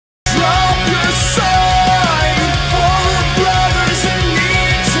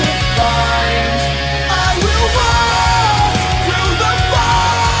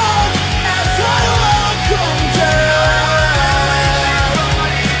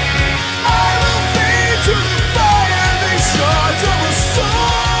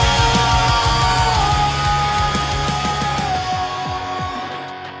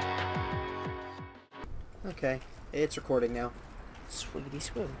It's recording now. Swiggity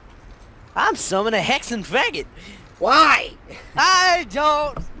swig. I'm summoning a Hexen faggot. Why? I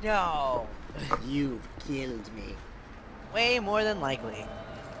don't know. You've killed me. Way more than likely.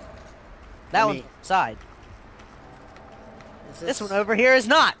 That one's side. This one over here is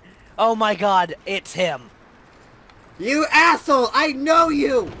not. Oh my god, it's him. You asshole! I know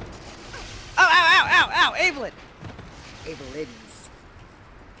you! Ow, ow, ow, ow, ow, Evelyn! Evelyn's.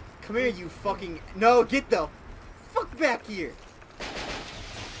 Come here, you fucking... No, get the fuck back here!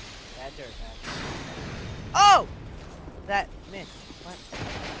 Bad dirt, man. Oh! That missed. What?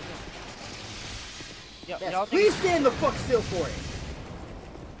 Yes, please stand the fuck still for it!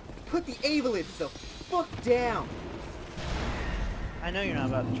 Put the Evelyn's the fuck down! I know you're not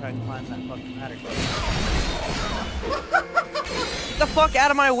about to try and climb that fucking ladder. Get the fuck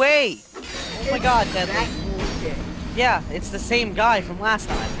out of my way! Oh my god, Deadly. Yeah, it's the same guy from last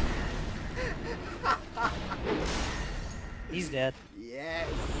time. He's dead. Yes.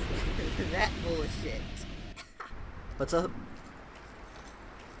 That bullshit. What's up?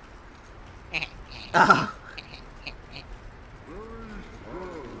 Ah.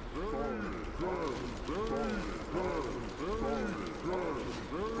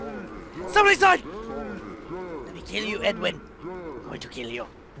 Somebody's died! Let me kill you, Edwin. I'm going to kill you.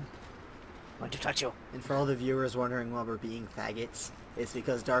 I'm going to touch you. And for all the viewers wondering why we're being faggots, it's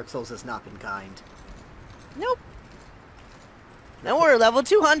because Dark Souls has not been kind. Nope. Now we're level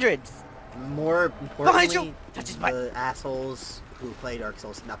 200. More importantly, the assholes who play Dark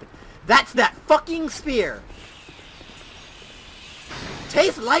Souls have not been... That's that fucking spear!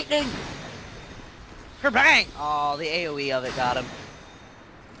 Taste lightning! Kerbang! Oh, the AoE of it got him.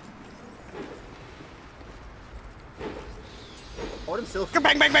 Hold him still.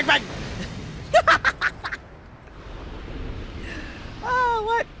 Bang, bang, bang, bang! Oh,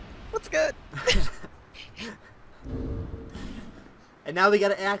 what? What's good? And now we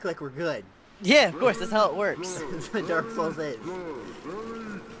gotta act like we're good. Yeah, of course, that's how it works. That's what Dark Souls is.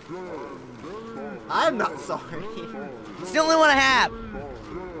 I'm not sorry. It's the only one I have.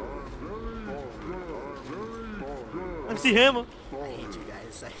 MC Hammer. I hate you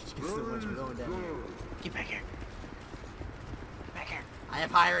guys. I hate you so much for going down here. Get back here. Get back here. I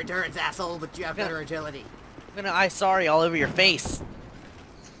have higher endurance, asshole, but you have better agility. I'm gonna sorry all over your face.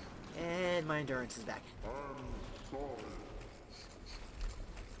 And my endurance is back.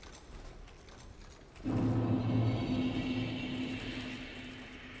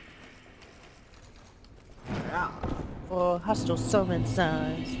 Yeah. Oh, hostile summon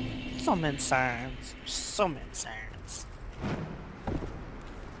signs. Summon signs. Summon signs.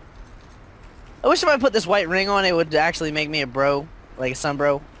 I wish if I put this white ring on, it would actually make me a bro. Like a sun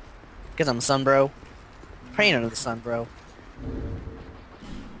bro. Because I'm a sun bro. Praying under the sun, bro.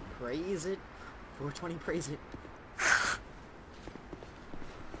 Praise it. 420 praise it.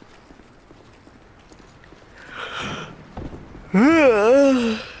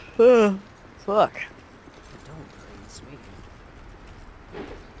 Fuck. Don't praise me.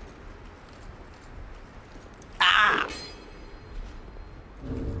 Ah!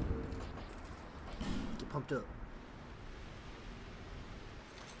 Get pumped up.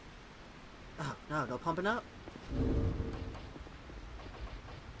 Oh, no, no pumping up.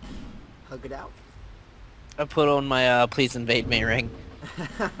 Hug it out. I put on my please invade me ring.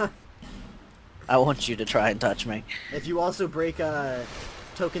 I want you to try and touch me. If you also break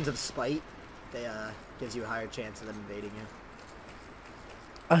tokens of spite, they gives you a higher chance of them invading you.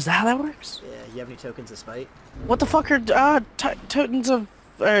 Oh, is that how that works? Yeah, you have any tokens of spite? What the fuck are tokens of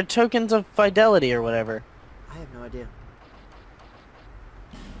fidelity or whatever? I have no idea.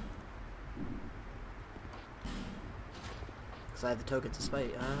 Because I have the tokens of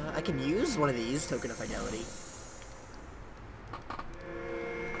spite. I can use one of these, token of fidelity.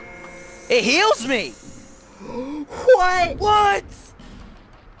 It heals me! What? What?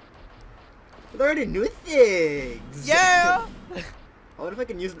 Learning new things! Yeah! I wonder if I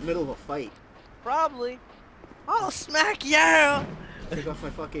can use it in the middle of a fight. Probably. Oh, smack yeah! Take off my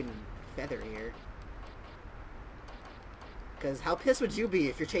fucking feather here. Because how pissed would you be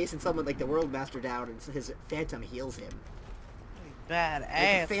if you're chasing someone like the World Master down and his phantom heals him? Bad Like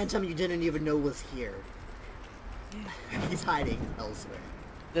ass. the phantom you didn't even know was here. He's hiding elsewhere.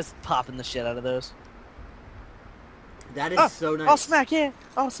 Just popping the shit out of those. That is so nice. Oh, smack, yeah.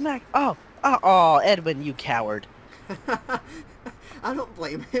 Oh, smack. Oh, Edwin, you coward. I don't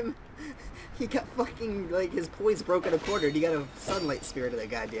blame him. He got fucking, like, his poise broke in a quarter and he got a sunlight spear to that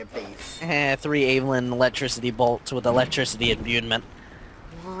goddamn face. 3 Evelyn electricity bolts with electricity imbuement.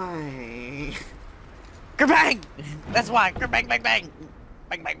 Why? Kerbang! That's why. Kerbang, bang, bang.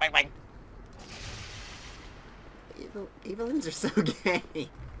 Bang, bang, bang, bang. Evil-ins are so gay.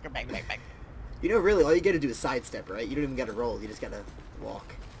 Back. You know, really, all you gotta do is sidestep, right? You don't even gotta roll, you just gotta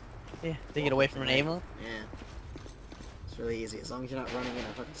walk. Yeah, to get away from an Evelyn? Yeah. It's really easy, as long as you're not running in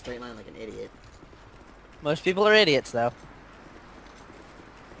a fucking straight line like an idiot. Most people are idiots, though.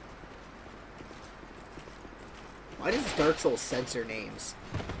 Why does Dark Souls censor names?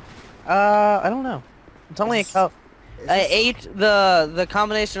 I don't know. It's only Is- a is this- the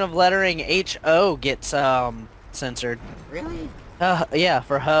combination of lettering HO gets censored. Really? Yeah,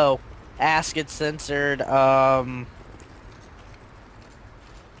 for ho. Ass gets censored. We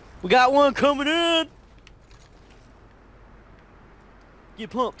got one coming in. Get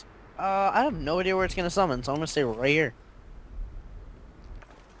pumped. I have no idea where it's gonna summon, so I'm gonna stay right here.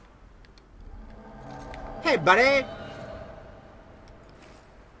 Hey, buddy!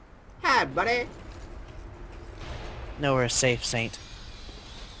 Hi, buddy! Nowhere is safe, Saint.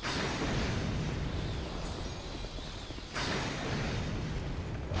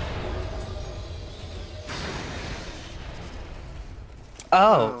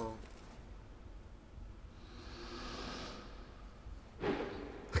 Oh.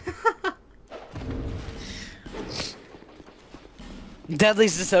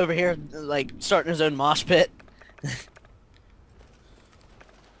 Deadly's just over here, like, starting his own mosh pit.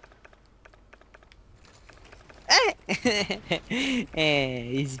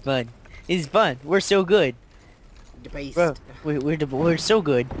 He's fun. He's fun. We're so good. Debased. Bro, we're so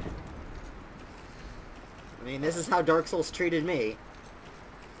good. I mean, this is how Dark Souls treated me.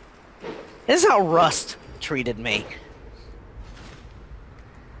 This is how Rust treated me.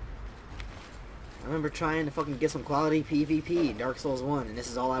 I remember trying to fucking get some quality PvP in Dark Souls 1, and this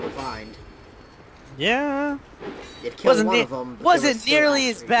is all I would find. Yeah. You'd kill one of them, but Wasn't nearly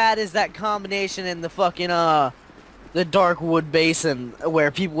as bad as that combination in the fucking the Darkwood Basin where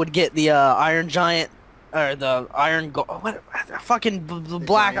people would get the Iron Giant or the Iron the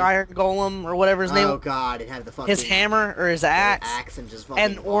Black giant. Iron Golem or whatever his name. Oh god, it had the fucking His hammer or his axe. and just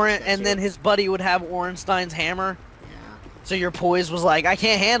fucking And then his buddy would have Ornstein's hammer. Yeah, So your poise was like, I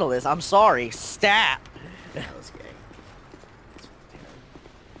can't handle this. I'm sorry. Stab. that was gay.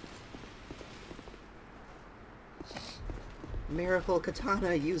 Miracle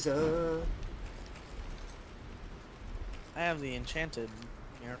Katana user. I have the enchanted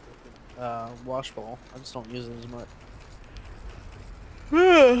miracle wash ball. I just don't use it as much.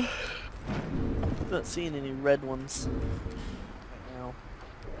 Not seeing any red ones right now.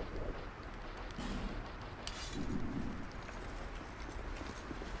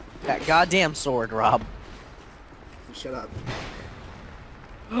 That goddamn sword, Rob. Shut up.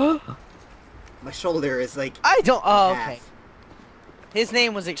 My shoulder is like I don't. Oh, half. okay. His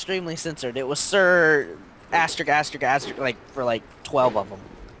name was extremely censored. It was Sir asterisk asterisk asterisk like for like 12 of them.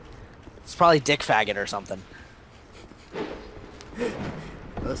 It's probably Dick Faggot or something.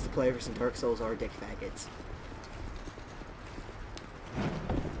 Most of the players in Dark Souls are dick faggots.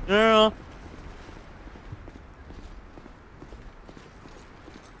 Yeah.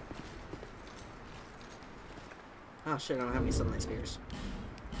 Oh shit, I don't have any sunlight spears.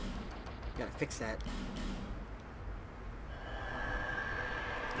 Gotta fix that.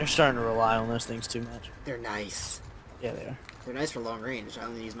 They're starting to rely on those things too much. They're nice. Yeah, they are. They're nice for long range. I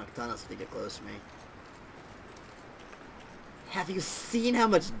only use my katanas if they get close to me. Have you seen how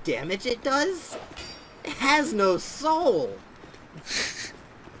much damage it does? It has no soul!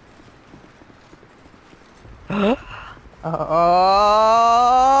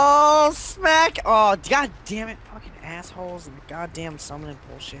 Oh, smack! Oh, god damn it, fucking assholes and goddamn summoning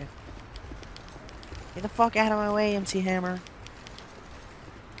bullshit. Get the fuck out of my way, MC Hammer.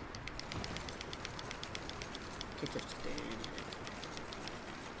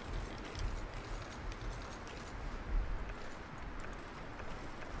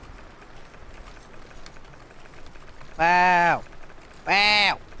 Wow.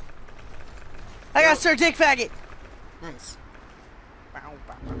 Wow. I got Sir Dick Faggot. Nice.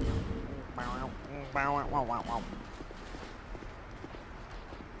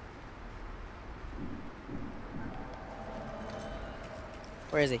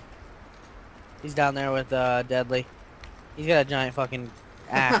 Where is he? He's down there with Deadly. He's got a giant fucking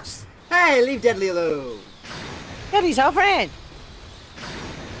axe. Hey, leave Deadly alone! Deadly's our friend.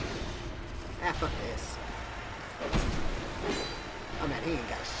 Ah, fuck this. Oh man, he ain't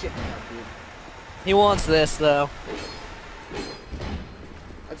got shit now, dude. He wants this though.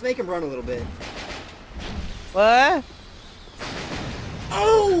 Let's make him run a little bit. What?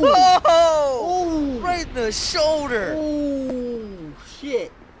 Oh! Oh! Right in the shoulder. Oh,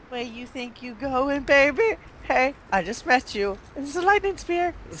 shit. Where you think you going, baby? Hey, I just met you. This is a lightning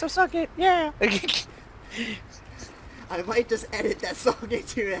spear, so suck it. Yeah. I might just edit that song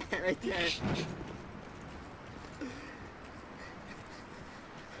into that right there.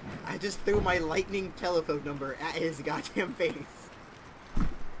 I just threw my lightning telephone number at his goddamn face.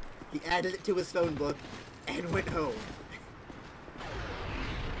 He added it to his phone book and went home.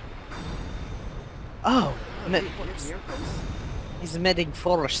 Oh, he's emitting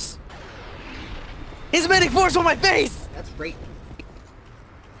force. He's emitting force on my face! That's rape.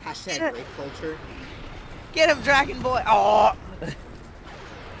 Hashtag rape culture. Get him, Dragon Boy! Oh!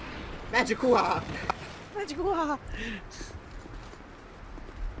 Magicua! Magicua!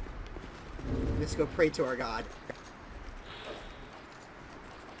 Let's go pray to our god.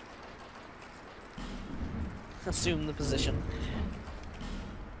 Assume the position.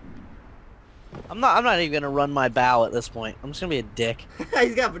 I'm not even gonna run my bow at this point. I'm just gonna be a dick.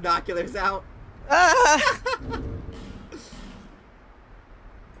 He's got binoculars out. Ah!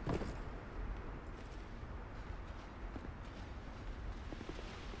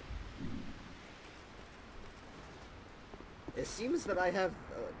 It seems that I have,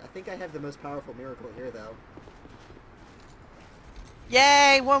 I think I have the most powerful miracle here, though.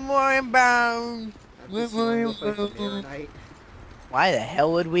 Yay! One more inbound. I'm just going to fight the Mirror Knight. Why the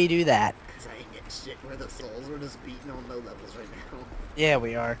hell would we do that? Because I ain't getting shit where the souls. We're just beating on low levels right now. Yeah,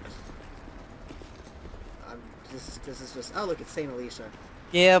 we are. This is just... Oh, look, it's Saint Alicia.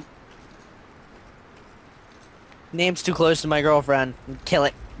 Yep. Name's too close to my girlfriend. Kill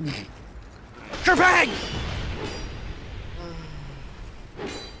it. Kerfang!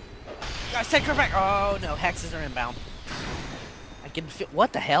 I said Kerfang! Oh no, hexes are inbound. I can feel...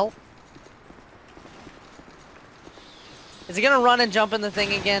 What the hell? Is it gonna run and jump in the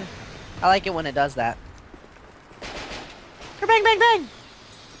thing again? I like it when it does that. Kerbang, bang, bang!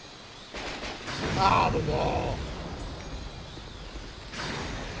 Ah, the wall!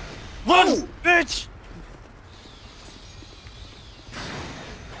 Run, bitch!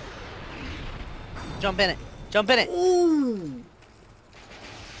 Jump in it. Jump in it. Ooh!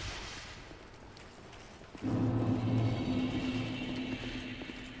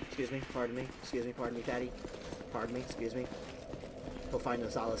 Excuse me, pardon me, fatty. Pardon me, excuse me. He'll find no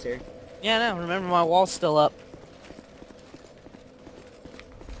solace here. Yeah, no, remember my wall's still up.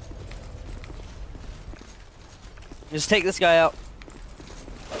 Just take this guy out.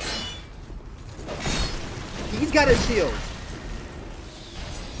 He's got his shield.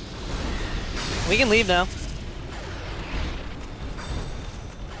 We can leave now.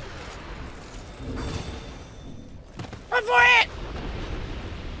 Run for it!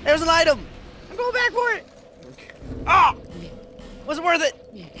 There's an item! I'm going back for it! Okay. Ah! Wasn't worth it!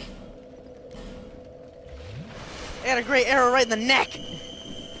 I got a great arrow right in the neck!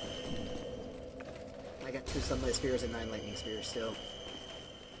 I got 2 sunlight spears and 9 lightning spears still.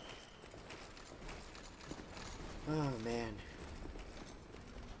 Oh man.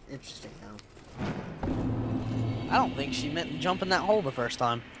 Interesting though. I don't think she meant to jump in that hole the first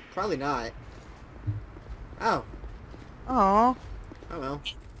time. Probably not. Oh. Aww. Oh well.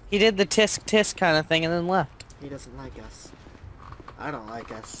 He did the tisk tisk kind of thing and then left. He doesn't like us. I don't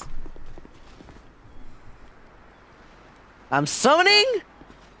like us. I'm summoning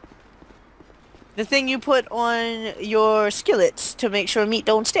the thing you put on your skillets to make sure meat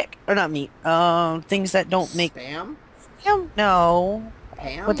don't stick. Or not meat. Things that don't make... Spam? Spam? No.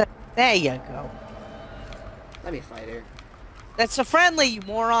 Ham? What the... There you go. Let me fight her. That's a friendly, you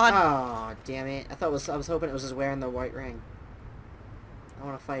moron. Oh, damn it. I was hoping it was just wearing the white ring. I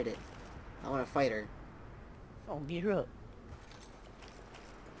want to fight it. I want to fight her. Oh, get her up.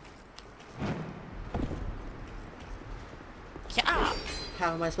 Yeah.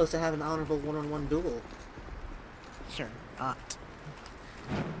 How am I supposed to have an honorable one-on-one duel? Sure not.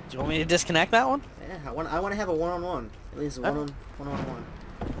 Do you want me to disconnect that one? Yeah, I want to have a one-on-one. At least one-on-one.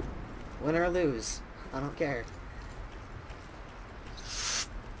 Win or lose. I don't care.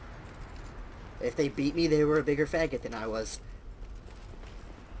 If they beat me, they were a bigger faggot than I was.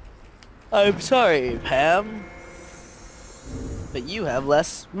 I'm sorry, Pam. But you have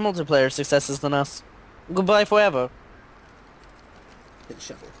less multiplayer successes than us. Goodbye forever. Hit the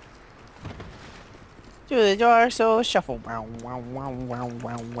shuffle. Do the jar so shuffle. Wow, wow, wow, wow,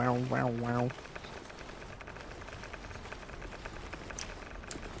 wow, wow, wow, wow.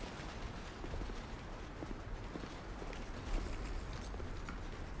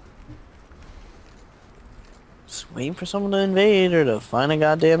 Just waiting for someone to invade or to find a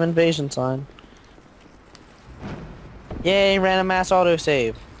goddamn invasion sign. Yay, random mass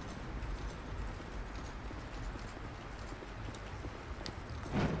autosave.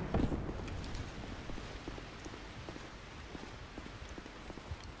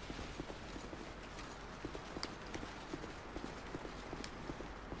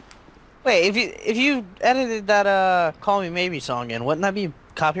 Wait, if you edited that "Call Me Maybe" song in, wouldn't that be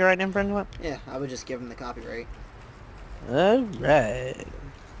copyright infringement? Yeah, I would just give him the copyright. Alright.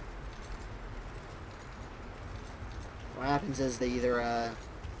 What happens is they either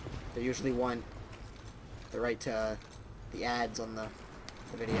they usually want the right to the ads on the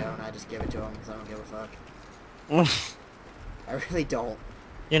video, and I just give it to them because I don't give a fuck. I really don't.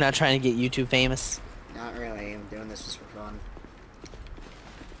 You're not trying to get YouTube famous? Not really. I'm doing this just for fun.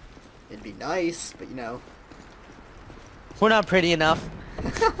 It'd be nice, but you know. We're not pretty enough.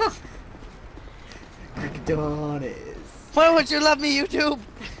 Adonis. Why would you love me, YouTube?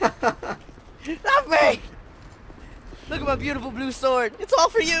 Love me! Look at my beautiful blue sword. It's all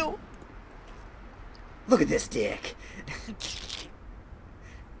for you. Look at this dick. It's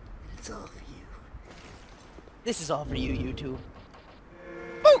all for you. This is all for you, YouTube.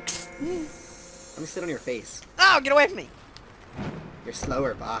 Books! Let me sit on your face. Oh, get away from me! You're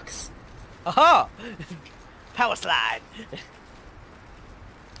slower, Box. Aha! Power slide!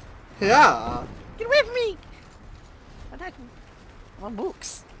 Yeah. Get away from me! I'm on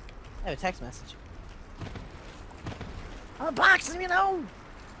books. I have a text message. I'm a box, you know!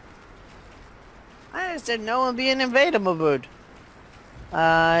 I just didn't know I'd be an invader mode.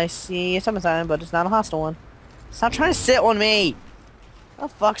 I see a summertime, but it's not a hostile one. Stop trying to sit on me! Go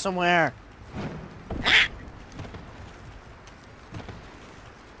fuck somewhere.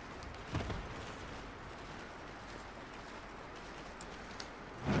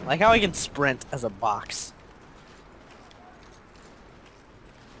 Like how I can sprint as a box.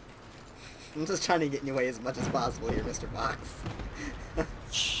 I'm just trying to get in your way as much as possible here, Mr. Box.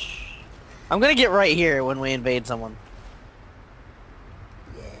 I'm gonna get right here when we invade someone.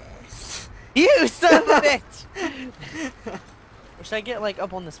 Yes. You son of a bitch! Or should I get like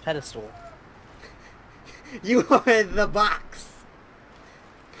up on this pedestal? You are the Box.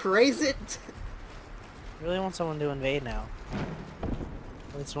 Praise it. I really want someone to invade now.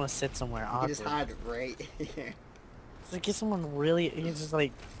 I just want to sit somewhere You awkward. just hide right here. Just like, get someone really. It just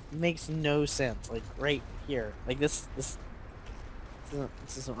like makes no sense. Like right here. Like this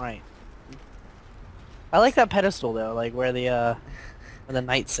isn't right. I like that pedestal though. Like where the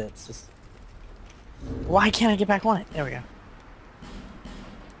knight sits. Just why can't I get back on it? There we go.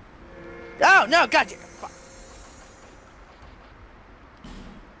 Oh no! Gotcha. Fuck.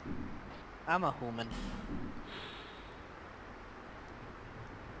 I'm a human.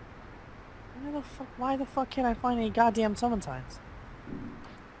 Why the fuck can't I find any goddamn summon signs?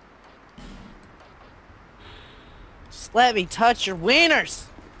 Just let me touch your wieners!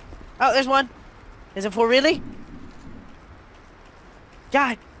 Oh, there's one! Is it for really?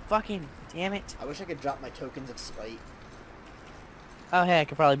 God fucking damn it. I wish I could drop my tokens of spite. Oh hey, I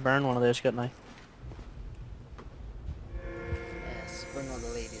could probably burn one of those, couldn't I? Yes, bring all the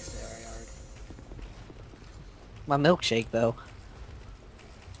ladies to our yard. My milkshake though.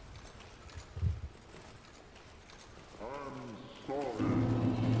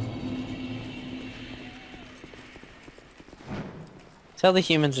 Tell the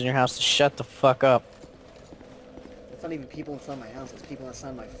humans in your house to shut the fuck up. It's not even people inside my house, it's people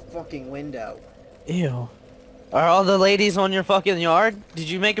outside my fucking window. Ew. Are all the ladies on your fucking yard? Did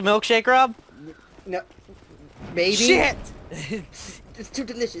you make a milkshake, Rob? No. Maybe? Shit! It's too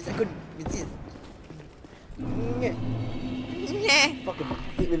delicious, I couldn't resist. Fucking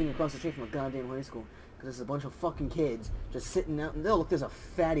hate living across the street from a goddamn high school. Because there's a bunch of fucking kids just sitting out, and oh look, there's a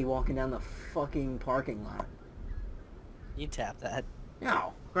fatty walking down the fucking parking lot. You tap that.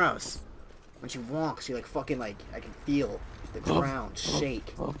 No, gross. When she walks, she like fucking like, I can feel the ground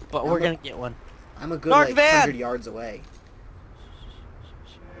shake. But we're gonna get one. I'm a good Dark like van! 100 yards away.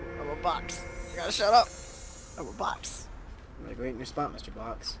 I'm a box. You gotta shut up. I'm a box. I'm like right in your spot, Mr.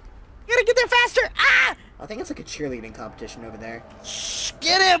 Box. You gotta get there faster! Ah! I think it's like a cheerleading competition over there. Shh,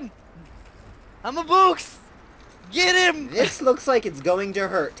 get him! I'm a books! Get him! This looks like it's going to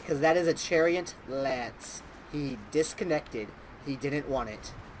hurt, because that is a chariot lance. He disconnected. He didn't want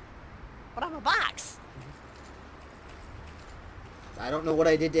it. But I'm a box! I don't know what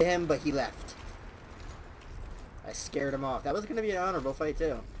I did to him, but he left. I scared him off. That was going to be an honorable fight,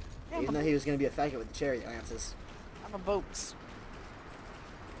 too. Yeah, Even though he was going to be a faggot with the chariot lances. I'm a books.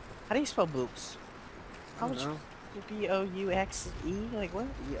 How do you spell books? I don't know. B-O-U-X-E? Like what?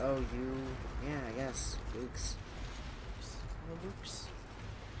 B-O-U... Yeah, I guess. Books. I'm a books.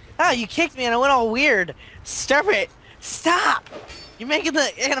 Ah, you kicked me and I went all weird. Stop it! Stop! You're making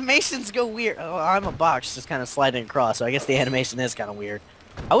the animations go weird. Oh, I'm a box just kind of sliding across, so I guess the animation is kind of weird.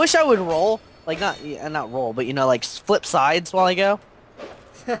 I wish I would roll. Like, not roll, but, you know, like, flip sides while I go.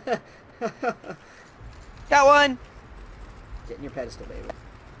 Got one! Get in your pedestal, baby.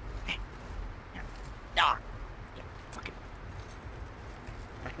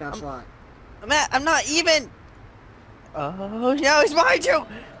 nonchalant. I'm not even. Oh no, he's behind you.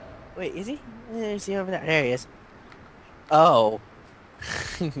 Wait, is he? Is he over there? There he is. Oh.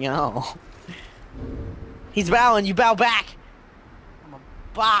 No. He's bowing. You bow back. I'm a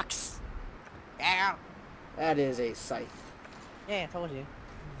box. Yeah. That is a scythe. Yeah, I told you.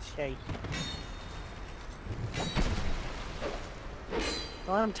 Shake.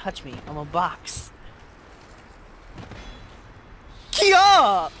 Don't let him touch me. I'm a box. Kia!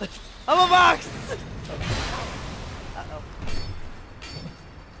 I'm a box! Uh-oh.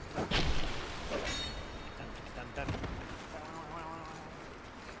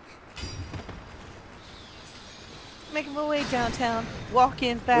 Making my way downtown,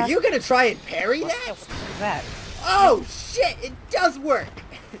 walking fast. Were you gonna try and parry that? What is that? Oh shit! It does work.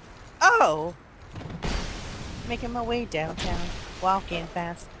 Oh! Making my way downtown, walking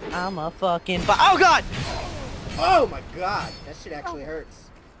fast. I'm a fucking oh god! Oh my god, that shit actually hurts.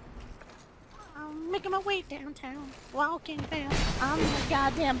 I'm making my way downtown, walking fast. I'm a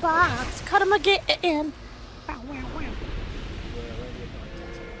goddamn box. Cut him again. Wow, wow, wow.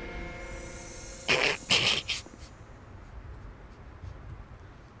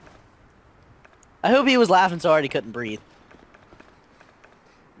 I hope he was laughing so hard he couldn't breathe.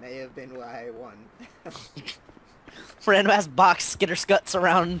 May have been why I won. Random ass box skitter scuts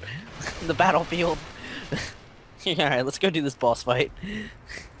around the battlefield. Alright, let's go do this boss fight. Yeah,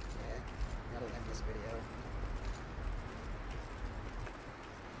 that'll end this video.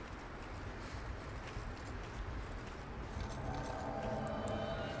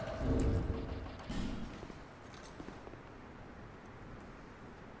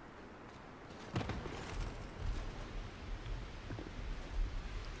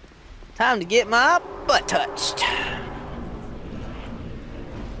 Time to get my butt touched.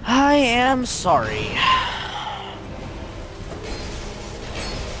 I am sorry.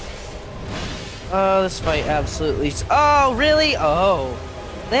 Oh, this fight absolutely... Oh, really? Oh.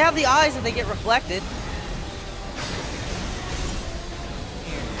 They have the eyes and they get reflected.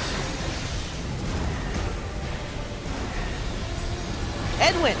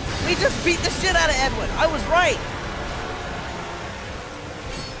 Edwin! We just beat the shit out of Edwin! I was right!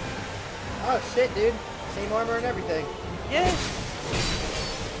 Oh shit, dude. Same armor and everything. Yeah.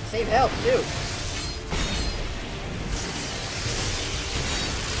 Same health, too.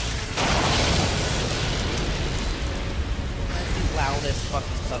 That's the loudest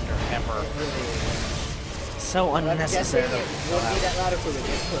fucking thunder ever. It really is. So But I'm guessing unnecessary. it won't be that loud if we would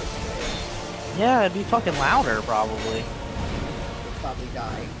get close. Yeah, it'd be fucking louder, probably. We'll probably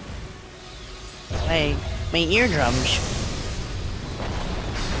die. Hey, my eardrums.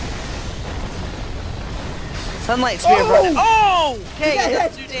 Sunlight spear, brother. Oh! Okay, Yeah,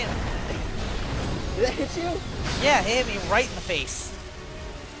 that's too damn. Did that hit you? Yeah, it hit me right in the face.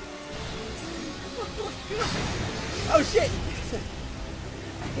 Oh shit!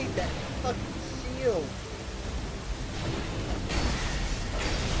 I hate that fucking shield.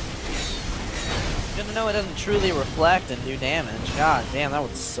 Good to know it doesn't truly reflect and do damage. God damn, that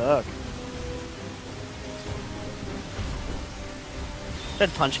would suck.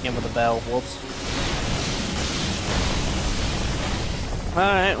 Tried punching him with a bell. Whoops.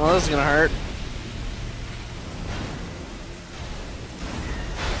 Alright, well this is gonna hurt.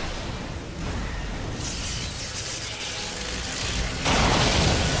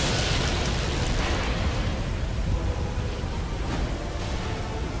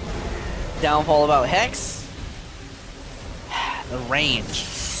 Downfall about Hex. The range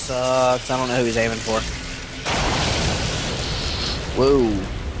sucks. I don't know who he's aiming for.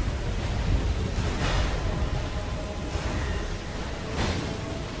 Whoa.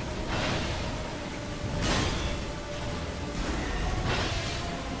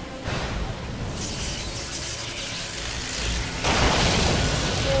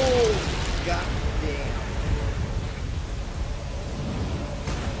 Oh, god damn.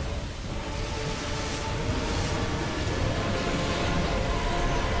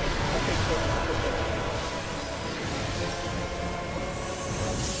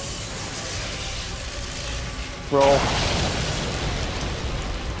 Roll.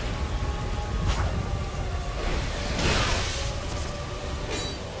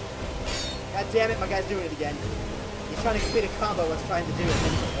 God damn it, my guy's doing it again. He's trying to complete a combo while trying to do it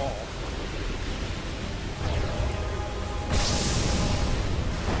against the wall.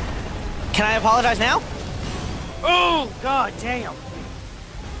 Can I apologize now? Oh, god damn.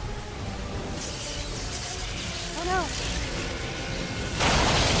 Oh no.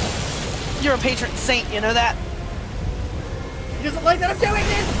 You're a patron saint, you know that? He doesn't like that I'm doing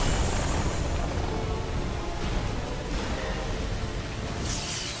this!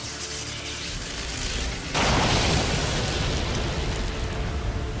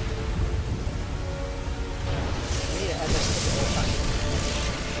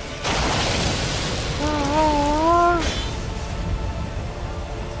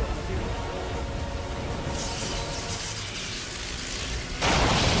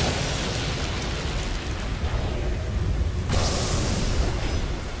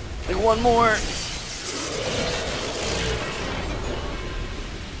 Like one more. Praise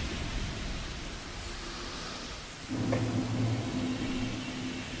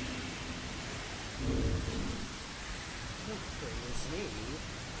me.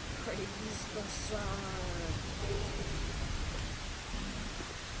 Praise the sun.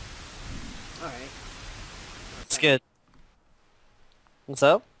 Alright. It's good. What's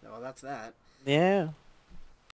up? Well, that's that. Yeah.